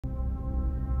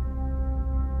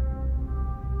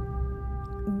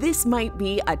This might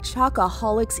be a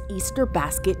chocoholic's Easter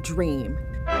basket dream.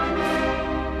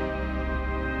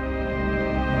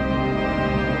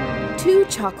 Two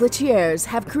chocolatiers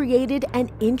have created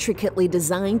an intricately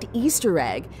designed Easter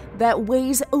egg that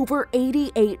weighs over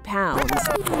 88 pounds.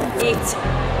 It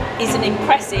is an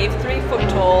impressive 3 foot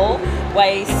tall,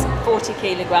 weighs 40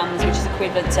 kilograms, which is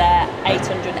equivalent to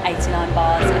 889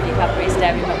 bars of your Cadbury's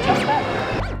Dairy Milk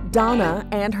Chocolate. Donna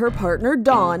and her partner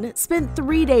Dawn spent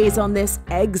 3 days on this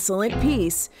egg-cellent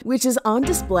piece, which is on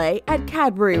display at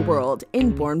Cadbury World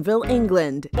in Bournville,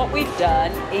 England. What we've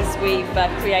done is we've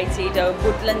created a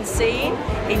woodland scene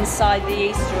inside the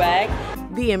Easter egg.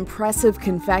 The impressive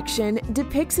confection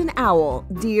depicts an owl,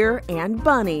 deer, and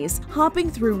bunnies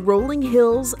hopping through rolling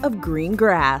hills of green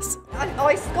grass.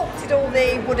 I sculpted all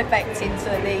the wood effects into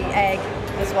the egg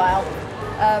as well.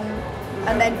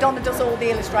 And then Donna does all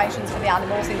the illustrations for the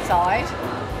animals inside,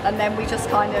 and then we just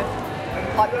kind of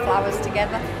pipe the flowers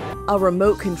together. A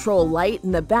remote control light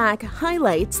in the back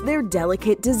highlights their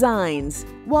delicate designs.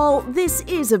 While this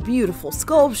is a beautiful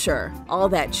sculpture, all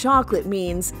that chocolate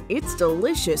means it's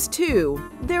delicious too.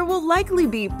 There will likely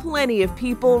be plenty of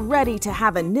people ready to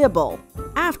have a nibble.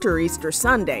 After Easter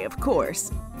Sunday, of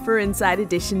course. For Inside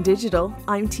Edition Digital,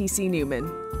 I'm TC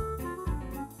Newman.